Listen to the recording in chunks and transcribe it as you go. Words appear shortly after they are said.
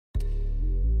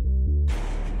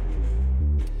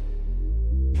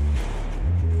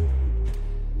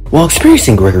While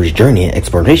experiencing Gregory's journey and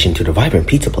exploration to the vibrant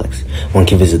Pizzaplex, one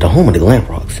can visit the home of the Glam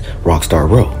Rocks, Rockstar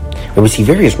Row, where we see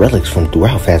various relics from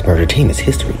throughout Fazbear Entertainment's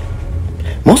history.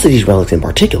 Most of these relics in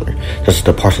particular, such as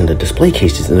the parts in the display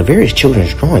cases and the various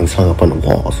children's drawings hung up on the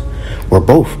walls, were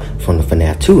both from the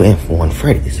FNAF 2 and 1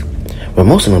 Freddy's, with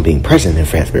most of them being present in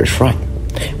Fazbear's Fright,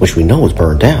 which we know was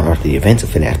burned down after the events of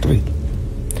FNAF 3.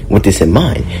 With this in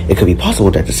mind, it could be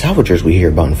possible that the salvagers we hear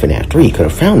about in FNAF 3 could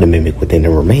have found the Mimic within the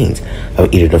remains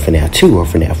of either the FNAF 2 or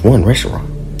FNAF 1 restaurant,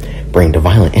 bringing the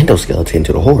violent endoskeleton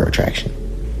to the horror attraction.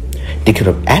 They could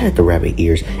have added the rabbit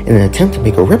ears in an attempt to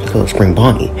make a replica of Spring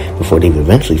Bonnie before they would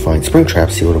eventually find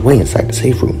Springtrap sealed away inside the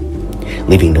safe room,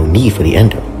 leaving no need for the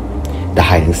endo. The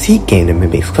hide-and-seek game the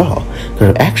Mimic saw could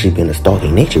have actually been the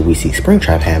stalking nature we see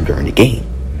Springtrap have during the game.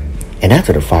 And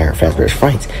after the fire of Fazbear's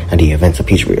Frights and the events of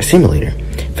Pizzeria Simulator,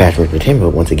 Fazbear Entertainment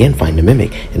would once again find the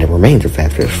Mimic and the remains of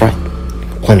Fazbear's Fright,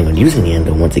 planning on using the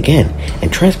endo once again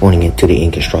and transporting it to the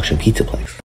in-construction Pizzaplex.